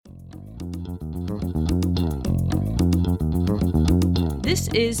This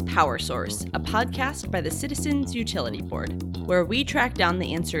is Power Source, a podcast by the Citizens Utility Board, where we track down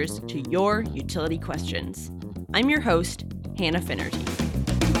the answers to your utility questions. I'm your host, Hannah Finnerty.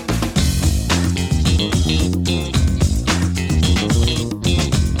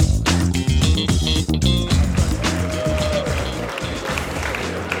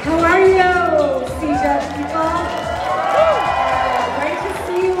 How are you, CJ people? Great to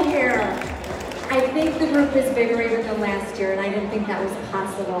see you here. I think the group is bigger even than last year, and I didn't think that was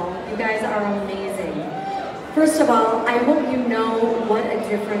possible. You guys are amazing. First of all, I hope you know what a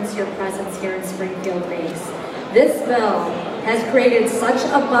difference your presence here in Springfield makes. This bill has created such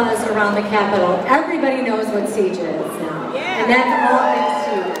a buzz around the Capitol. Everybody knows what CJ is now. Yeah. And that's all thanks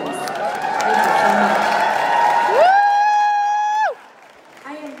to you guys.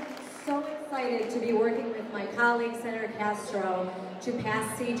 Thank you so much. To be working with my colleague, Senator Castro, to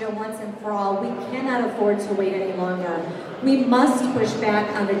pass CEJA once and for all. We cannot afford to wait any longer. We must push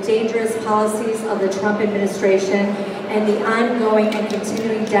back on the dangerous policies of the Trump administration and the ongoing and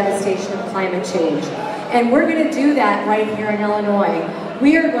continuing devastation of climate change. And we're going to do that right here in Illinois.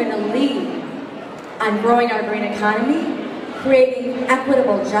 We are going to lead on growing our green economy, creating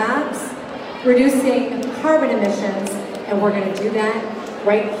equitable jobs, reducing carbon emissions, and we're going to do that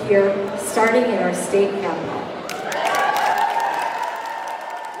right here, starting in our state capital.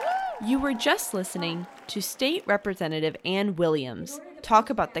 You were just listening to State Representative Ann Williams talk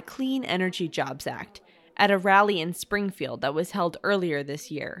about the Clean Energy Jobs Act at a rally in Springfield that was held earlier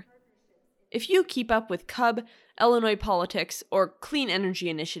this year. If you keep up with CUB, Illinois politics, or clean energy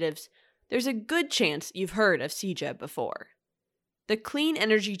initiatives, there's a good chance you've heard of CEJA before. The Clean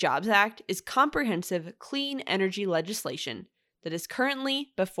Energy Jobs Act is comprehensive clean energy legislation that is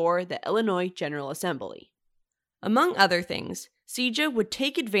currently before the Illinois General Assembly. Among other things, CEJA would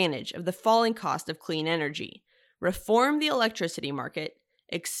take advantage of the falling cost of clean energy, reform the electricity market,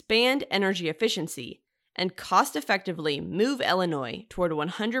 expand energy efficiency, and cost-effectively move Illinois toward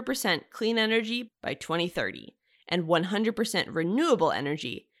 100% clean energy by 2030 and 100% renewable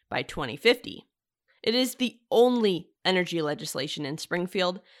energy by 2050. It is the only energy legislation in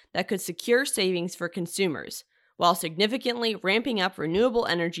Springfield that could secure savings for consumers while significantly ramping up renewable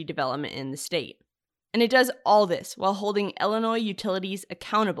energy development in the state. And it does all this while holding Illinois utilities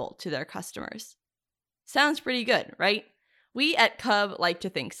accountable to their customers. Sounds pretty good, right? We at CUB like to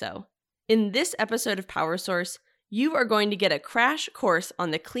think so. In this episode of Power Source, you are going to get a crash course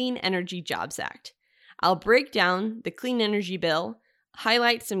on the Clean Energy Jobs Act. I'll break down the clean energy bill,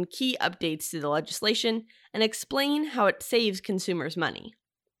 highlight some key updates to the legislation, and explain how it saves consumers money.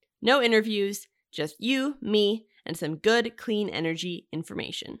 No interviews, just you, me, and some good clean energy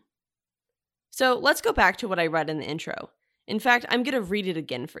information. So let's go back to what I read in the intro. In fact, I'm going to read it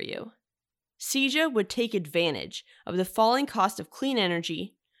again for you. CEJA would take advantage of the falling cost of clean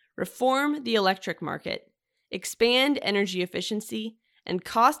energy, reform the electric market, expand energy efficiency, and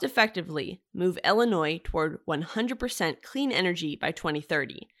cost-effectively move Illinois toward 100% clean energy by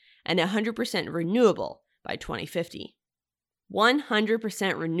 2030 and 100% renewable by 2050.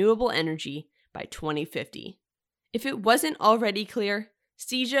 100% renewable energy by 2050. If it wasn't already clear,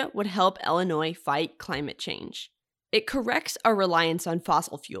 CEJA would help Illinois fight climate change. It corrects our reliance on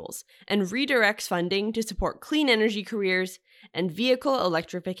fossil fuels and redirects funding to support clean energy careers and vehicle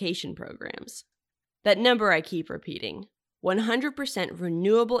electrification programs. That number I keep repeating, 100%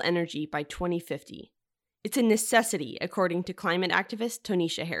 renewable energy by 2050. It's a necessity, according to climate activist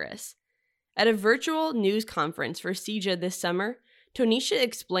Tonisha Harris. At a virtual news conference for CEJA this summer, Tonisha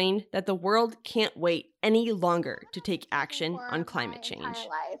explained that the world can't wait any longer to take action on climate change.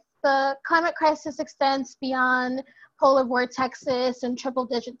 The climate crisis extends beyond polar vortexes and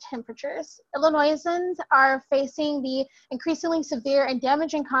triple-digit temperatures. Illinoisans are facing the increasingly severe and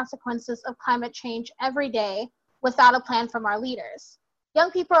damaging consequences of climate change every day without a plan from our leaders.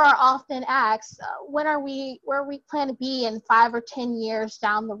 Young people are often asked, where we plan to be in 5 or 10 years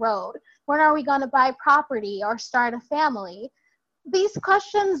down the road? When are we going to buy property or start a family? These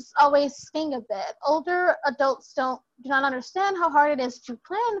questions always sting a bit. Older adults do not understand how hard it is to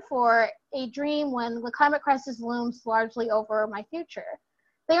plan for a dream when the climate crisis looms largely over my future.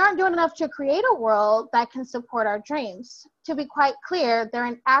 They aren't doing enough to create a world that can support our dreams. To be quite clear, their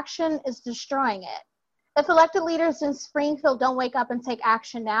inaction is destroying it. If elected leaders in Springfield don't wake up and take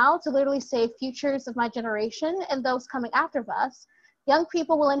action now to literally save futures of my generation and those coming after us, young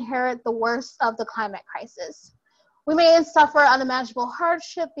people will inherit the worst of the climate crisis. We may suffer unimaginable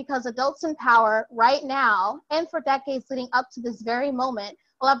hardship because adults in power right now and for decades leading up to this very moment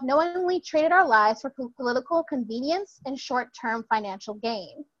will have knowingly traded our lives for political convenience and short-term financial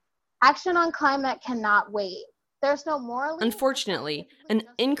gain. Action on climate cannot wait. There's no morally. Unfortunately, an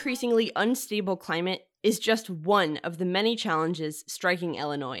increasingly unstable climate is just one of the many challenges striking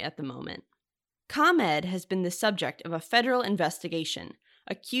Illinois at the moment. ComEd has been the subject of a federal investigation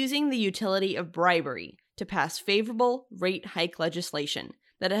accusing the utility of bribery to pass favorable rate hike legislation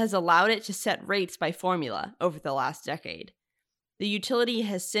that has allowed it to set rates by formula over the last decade. The utility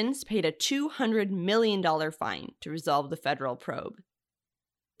has since paid a $200 million fine to resolve the federal probe.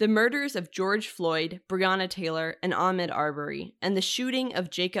 The murders of George Floyd, Breonna Taylor, and Ahmaud Arbery, and the shooting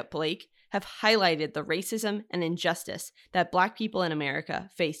of Jacob Blake have highlighted the racism and injustice that Black people in America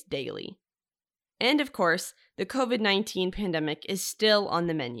face daily. And of course, the COVID-19 pandemic is still on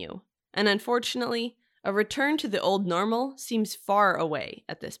the menu, and unfortunately, a return to the old normal seems far away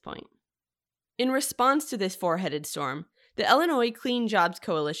at this point. In response to this four-headed storm, the Illinois Clean Jobs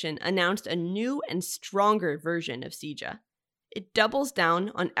Coalition announced a new and stronger version of CEJA. It doubles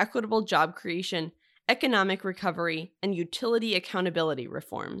down on equitable job creation, economic recovery, and utility accountability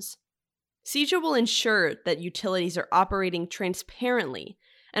reforms. CEJA will ensure that utilities are operating transparently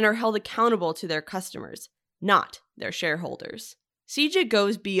and are held accountable to their customers, not their shareholders. CEJA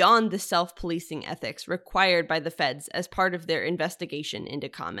goes beyond the self-policing ethics required by the feds as part of their investigation into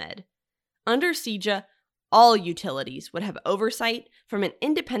ComEd. Under CEJA, all utilities would have oversight from an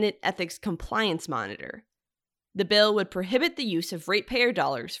independent ethics compliance monitor. The bill would prohibit the use of ratepayer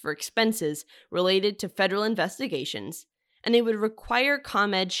dollars for expenses related to federal investigations, and it would require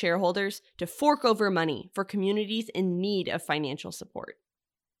ComEd shareholders to fork over money for communities in need of financial support.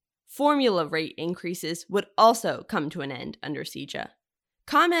 Formula rate increases would also come to an end under CEJA.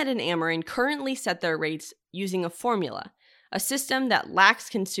 ComEd and Ameren currently set their rates using a formula, a system that lacks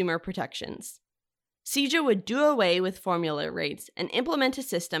consumer protections. CEJA would do away with formula rates and implement a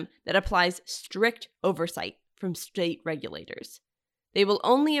system that applies strict oversight from state regulators. They will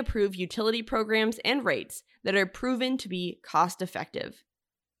only approve utility programs and rates that are proven to be cost-effective.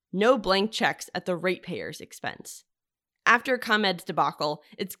 No blank checks at the ratepayer's expense. After ComEd's debacle,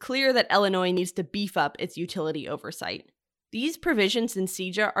 it's clear that Illinois needs to beef up its utility oversight. These provisions in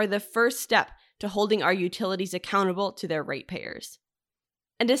CEJA are the first step to holding our utilities accountable to their ratepayers.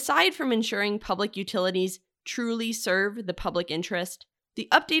 And aside from ensuring public utilities truly serve the public interest, the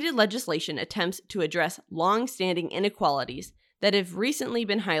updated legislation attempts to address long-standing inequalities that have recently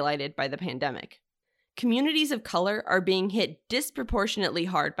been highlighted by the pandemic. Communities of color are being hit disproportionately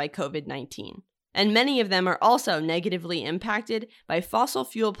hard by COVID-19, and many of them are also negatively impacted by fossil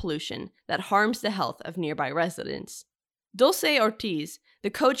fuel pollution that harms the health of nearby residents. Dulce Ortiz, the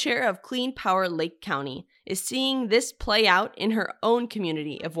co-chair of Clean Power Lake County, is seeing this play out in her own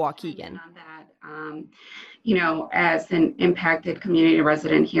community of Waukegan. As an impacted community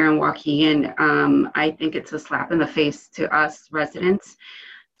resident here in Waukegan, I think it's a slap in the face to us residents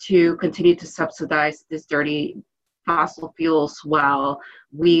to continue to subsidize this dirty fossil fuels while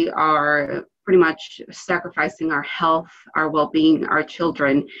we are pretty much sacrificing our health, our well-being, our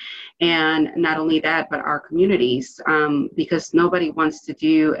children, and not only that, but our communities, because nobody wants to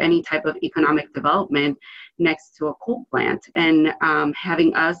do any type of economic development next to a coal plant. And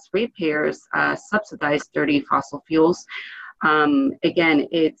having us ratepayers subsidize dirty fossil fuels, again,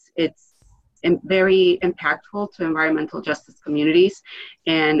 it's very impactful to environmental justice communities,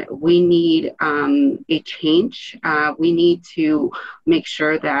 and we need a change. We need to make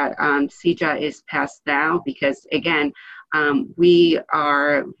sure that CEJA is passed now, because again, we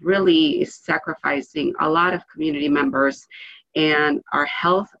are really sacrificing a lot of community members, and our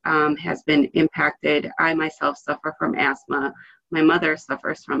health has been impacted. I myself suffer from asthma. My mother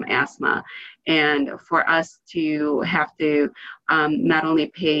suffers from asthma, and for us to have to not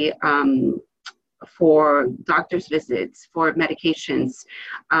only pay for doctor's visits, for medications,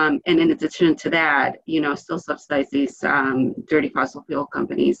 and in addition to that, still subsidize these dirty fossil fuel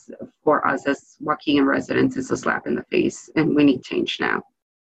companies for us as Waukegan residents is a slap in the face, and we need change now.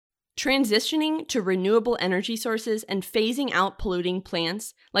 Transitioning to renewable energy sources and phasing out polluting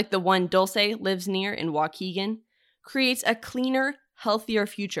plants, like the one Dulce lives near in Waukegan, creates a cleaner, healthier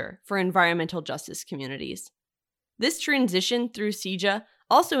future for environmental justice communities. This transition through CEJA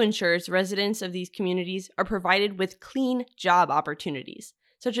also ensures residents of these communities are provided with clean job opportunities,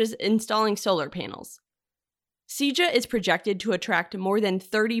 such as installing solar panels. CEJA is projected to attract more than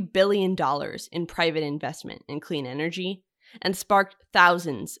 $30 billion in private investment in clean energy and spark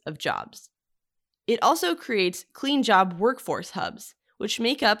thousands of jobs. It also creates clean job workforce hubs, which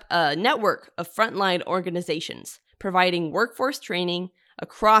make up a network of frontline organizations providing workforce training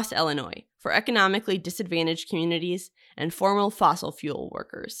across Illinois for economically disadvantaged communities and former fossil fuel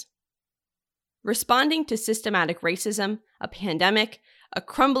workers. Responding to systematic racism, a pandemic, A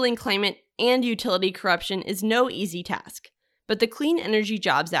crumbling climate and utility corruption is no easy task, but the Clean Energy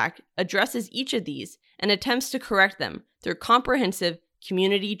Jobs Act addresses each of these and attempts to correct them through comprehensive,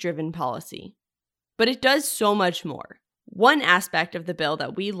 community-driven policy. But it does so much more. One aspect of the bill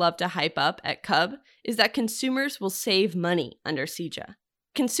that we love to hype up at CUB is that consumers will save money under CEJA.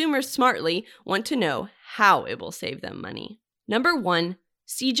 Consumers smartly want to know how it will save them money. Number 1,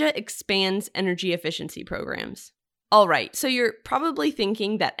 CEJA expands energy efficiency programs. All right, so you're probably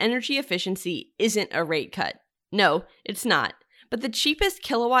thinking that energy efficiency isn't a rate cut. No, it's not. But the cheapest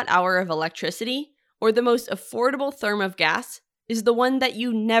kilowatt hour of electricity, or the most affordable therm of gas, is the one that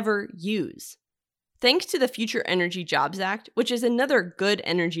you never use. Thanks to the Future Energy Jobs Act, which is another good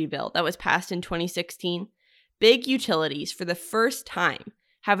energy bill that was passed in 2016, big utilities for the first time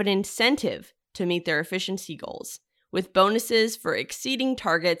have an incentive to meet their efficiency goals, with bonuses for exceeding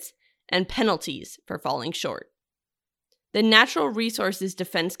targets and penalties for falling short. The Natural Resources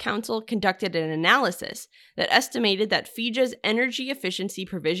Defense Council conducted an analysis that estimated that FEJA's energy efficiency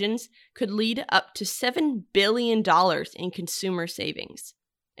provisions could lead up to $7 billion in consumer savings.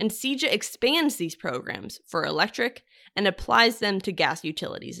 And CEJA expands these programs for electric and applies them to gas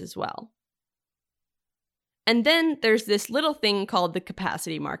utilities as well. And then there's this little thing called the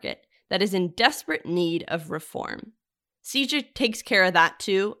capacity market that is in desperate need of reform. CEJA takes care of that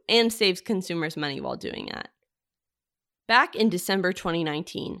too and saves consumers money while doing that. Back in December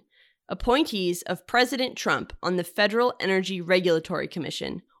 2019, appointees of President Trump on the Federal Energy Regulatory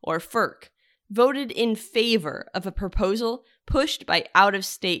Commission, or FERC, voted in favor of a proposal pushed by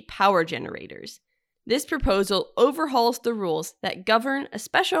out-of-state power generators. This proposal overhauls the rules that govern a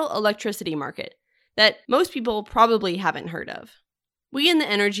special electricity market that most people probably haven't heard of. We in the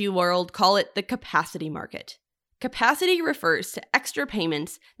energy world call it the capacity market. Capacity refers to extra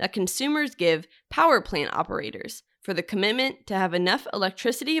payments that consumers give power plant operators for the commitment to have enough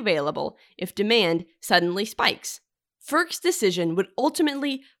electricity available if demand suddenly spikes. FERC's decision would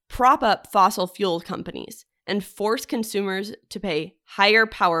ultimately prop up fossil fuel companies and force consumers to pay higher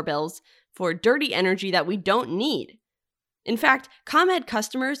power bills for dirty energy that we don't need. In fact, ComEd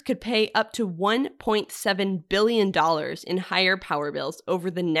customers could pay up to $1.7 billion in higher power bills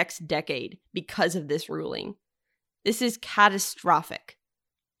over the next decade because of this ruling. This is catastrophic.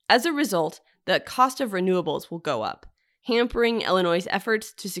 As a result, the cost of renewables will go up, hampering Illinois'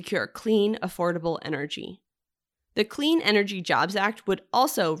 efforts to secure clean, affordable energy. The Clean Energy Jobs Act would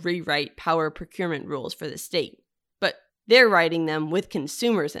also rewrite power procurement rules for the state, but they're writing them with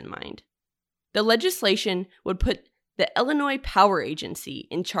consumers in mind. The legislation would put the Illinois Power Agency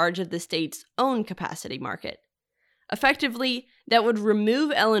in charge of the state's own capacity market. Effectively, that would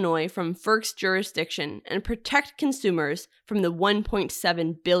remove Illinois from FERC's jurisdiction and protect consumers from the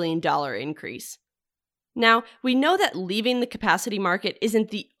 $1.7 billion increase. Now, we know that leaving the capacity market isn't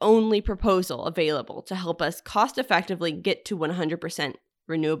the only proposal available to help us cost-effectively get to 100%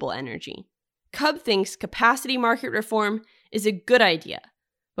 renewable energy. CUB thinks capacity market reform is a good idea,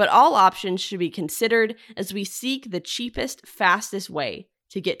 but all options should be considered as we seek the cheapest, fastest way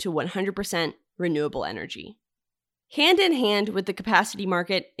to get to 100% renewable energy. Hand in hand with the capacity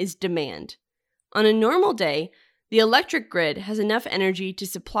market is demand. On a normal day, the electric grid has enough energy to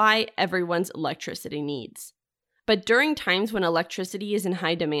supply everyone's electricity needs. But during times when electricity is in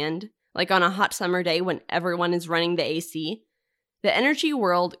high demand, like on a hot summer day when everyone is running the AC, the energy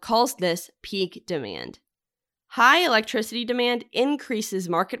world calls this peak demand. High electricity demand increases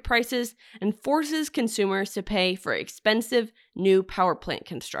market prices and forces consumers to pay for expensive new power plant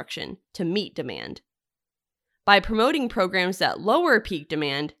construction to meet demand. By promoting programs that lower peak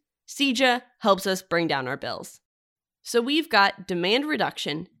demand, CEJA helps us bring down our bills. So we've got demand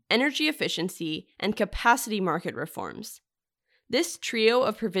reduction, energy efficiency, and capacity market reforms. This trio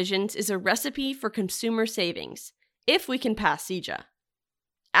of provisions is a recipe for consumer savings, if we can pass CEJA.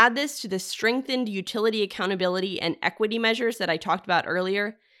 Add this to the strengthened utility accountability and equity measures that I talked about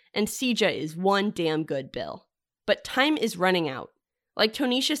earlier, and CEJA is one damn good bill. But time is running out. Like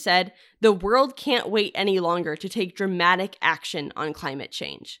Tonisha said, the world can't wait any longer to take dramatic action on climate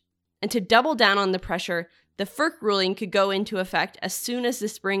change. And to double down on the pressure, the FERC ruling could go into effect as soon as the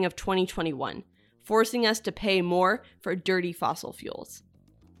spring of 2021, forcing us to pay more for dirty fossil fuels.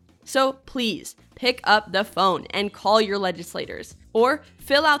 So please, pick up the phone and call your legislators, or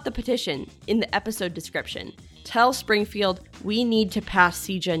fill out the petition in the episode description. Tell Springfield we need to pass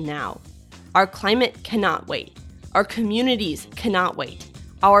CEJA now. Our climate cannot wait. Our communities cannot wait.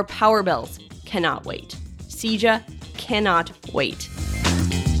 Our power bills cannot wait. CEJA cannot wait.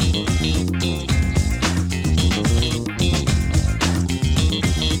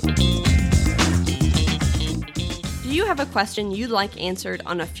 Do you have a question you'd like answered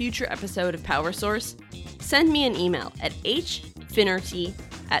on a future episode of Power Source, send me an email at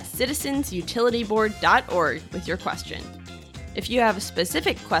hfinnerty@citizensutilityboard.org with your question. If you have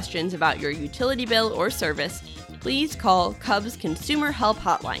specific questions about your utility bill or service, please call Cubs Consumer Help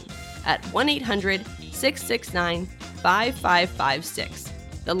Hotline at 1-800-669-5556.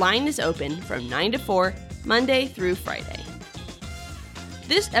 The line is open from 9 to 4, Monday through Friday.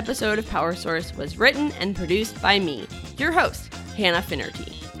 This episode of Power Source was written and produced by me, your host, Hannah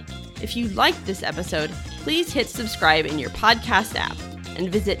Finnerty. If you liked this episode, please hit subscribe in your podcast app and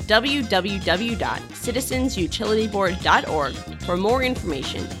visit www.citizensutilityboard.org for more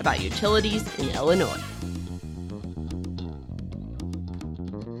information about utilities in Illinois.